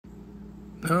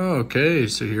Okay,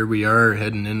 so here we are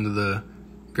heading into the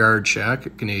guard shack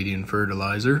at Canadian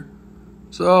Fertilizer.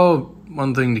 So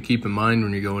one thing to keep in mind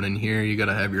when you're going in here, you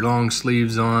gotta have your long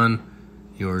sleeves on,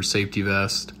 your safety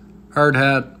vest, hard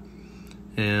hat,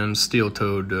 and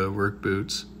steel-toed work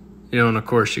boots. And of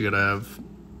course you gotta have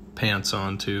pants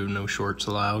on too, no shorts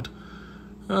allowed.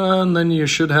 And then you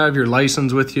should have your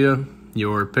license with you,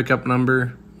 your pickup number,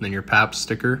 and then your PAP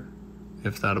sticker,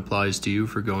 if that applies to you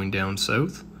for going down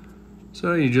south.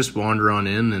 So you just wander on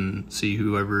in and see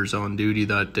whoever's on duty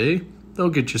that day. They'll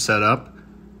get you set up,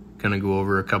 kind of go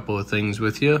over a couple of things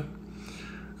with you.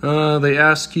 They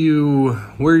ask you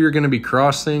where you're going to be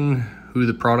crossing, who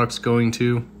the product's going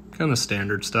to, kind of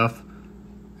standard stuff.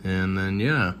 And then,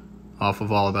 yeah, off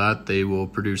of all that, they will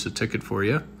produce a ticket for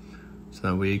you. So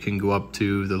that way you can go up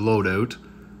to the loadout,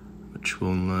 which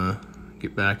we'll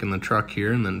get back in the truck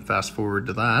here and then fast forward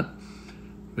to that.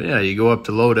 But yeah, you go up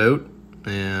to loadout,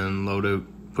 and loadout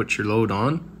puts your load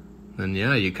on, then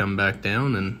yeah, you come back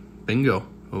down and bingo,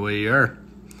 away you are.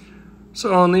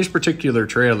 So on these particular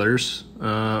trailers,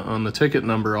 on the ticket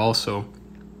number also,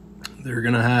 they're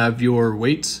gonna have your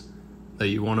weights that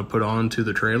you want to put onto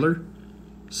the trailer.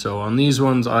 So on these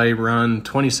ones, I run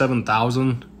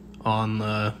 27,000 on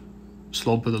the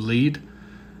slope of the lead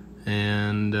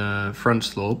and front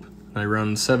slope. I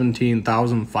run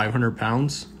 17,500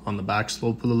 pounds on the back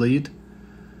slope of the lead.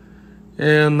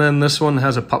 And then this one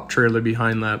has a pup trailer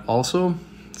behind that also,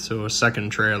 so a second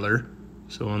trailer.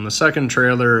 So on the second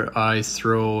trailer, I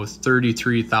throw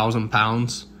 33,000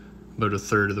 pounds, about a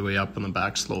third of the way up on the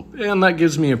back slope. And that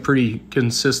gives me a pretty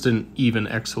consistent, even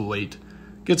axle weight.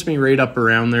 Gets me right up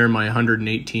around there, my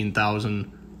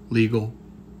 118,000 legal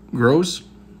gross.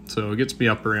 So it gets me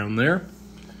up around there.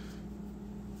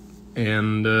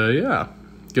 And yeah,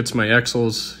 gets my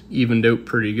axles evened out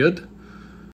pretty good.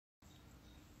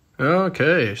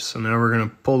 Okay, so now we're going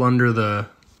to pull under the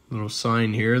little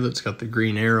sign here that's got the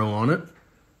green arrow on it.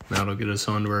 That'll get us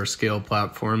onto our scale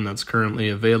platform that's currently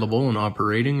available and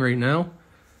operating right now.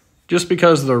 Just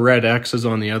because the red X is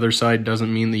on the other side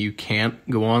doesn't mean that you can't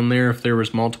go on there. If there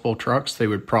was multiple trucks, they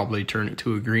would probably turn it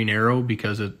to a green arrow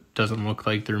because it doesn't look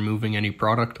like they're moving any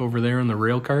product over there in the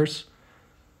rail cars.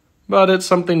 But it's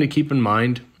something to keep in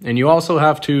mind. And you also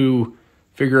have to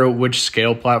figure out which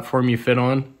scale platform you fit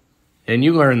on. And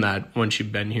you learn that once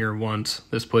you've been here once.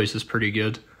 This place is pretty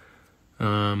good.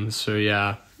 So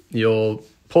yeah, you'll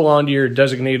pull onto your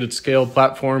designated scale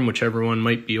platform, whichever one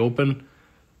might be open.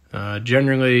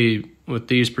 Generally, with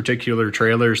these particular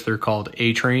trailers, they're called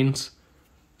A-trains.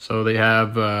 So they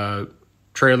have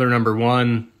trailer number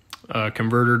 1,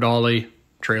 converter dolly,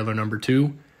 trailer number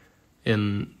 2,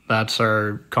 and that's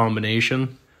our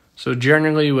combination. So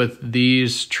generally with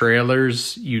these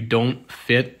trailers, you don't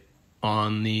fit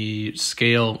on the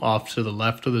scale off to the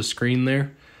left of the screen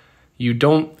there. You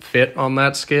don't fit on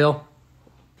that scale,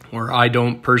 or I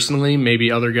don't personally.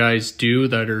 Maybe other guys do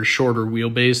that are shorter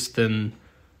wheelbase than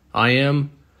I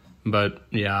am, but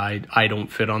yeah, I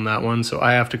don't fit on that one, so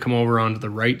I have to come over onto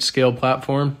the right scale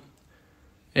platform.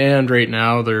 And right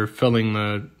now they're filling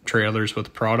the trailers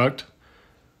with product.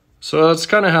 So that's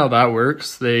kind of how that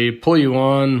works. They pull you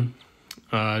on,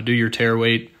 do your tare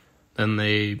weight, then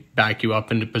they back you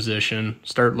up into position,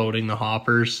 start loading the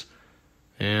hoppers,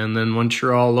 and then once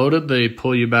you're all loaded, they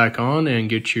pull you back on and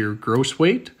get your gross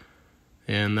weight,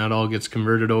 and that all gets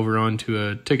converted over onto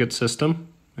a ticket system.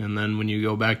 And then when you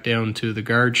go back down to the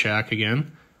guard shack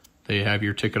again, they have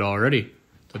your ticket already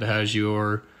that has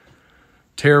your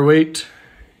tare weight,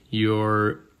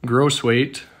 your gross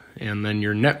weight, and then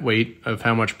your net weight of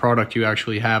how much product you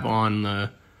actually have on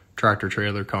the tractor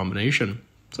trailer combination.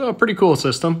 So a pretty cool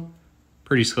system.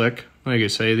 Pretty slick. Like I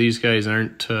say, these guys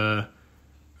aren't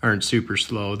super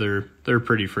slow. They're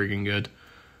pretty freaking good.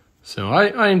 So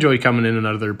I enjoy coming in and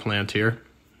out of their plant here.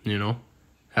 You know,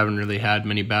 haven't really had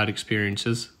many bad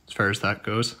experiences as far as that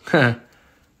goes.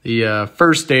 The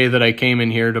first day that I came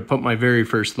in here to put my very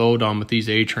first load on with these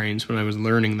A-trains when I was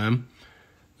learning them,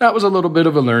 that was a little bit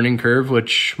of a learning curve,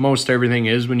 which most everything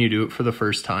is when you do it for the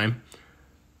first time.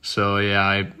 So yeah,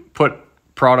 I put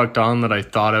product on that I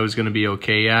thought I was going to be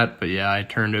okay at, but yeah, I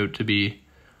turned out to be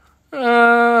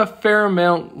a fair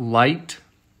amount light.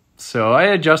 So I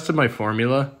adjusted my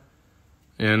formula,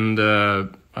 and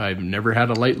I've never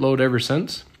had a light load ever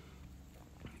since.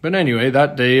 But anyway,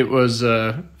 that day it was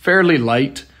fairly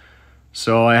light,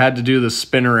 so I had to do the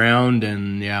spin around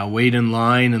and yeah, wait in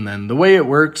line. And then the way it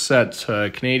works at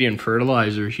Canadian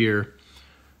Fertilizer here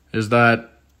is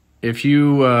that if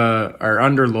you are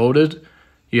underloaded,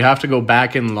 you have to go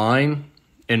back in line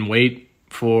and wait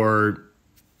for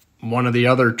one of the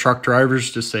other truck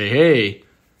drivers to say, hey,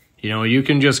 you know, you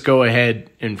can just go ahead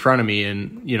in front of me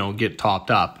and, you know, get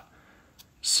topped up.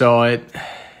 So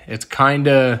it's kind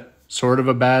of sort of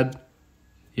a bad,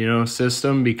 you know,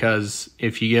 system, because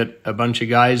if you get a bunch of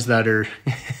guys that are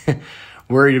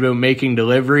worried about making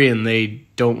delivery and they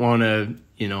don't want to,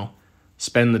 you know,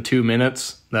 spend the 2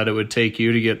 minutes that it would take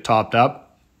you to get topped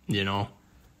up, you know,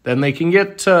 then they can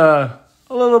get a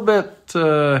little bit,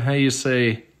 how you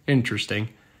say, interesting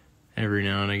every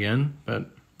now and again, but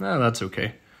that's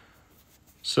okay.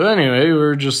 So anyway,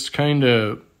 we're just kind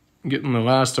of getting the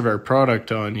last of our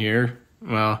product on here.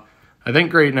 Well, I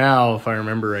think right now, if I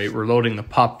remember right, we're loading the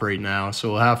pup right now,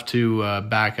 so we'll have to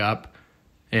back up,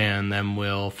 and then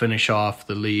we'll finish off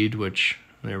the lead, which,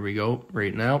 there we go,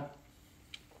 right now.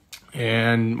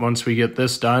 And once we get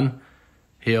this done,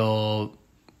 he'll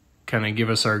kind of give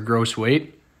us our gross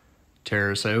weight,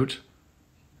 tear us out,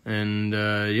 and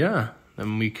yeah,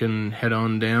 then we can head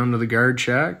on down to the guard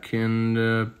shack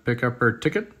and pick up our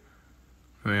ticket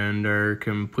and our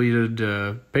completed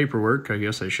paperwork, I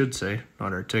guess I should say,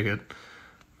 not our ticket.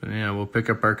 But yeah, we'll pick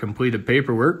up our completed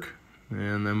paperwork,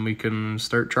 and then we can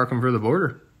start trucking for the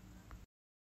border.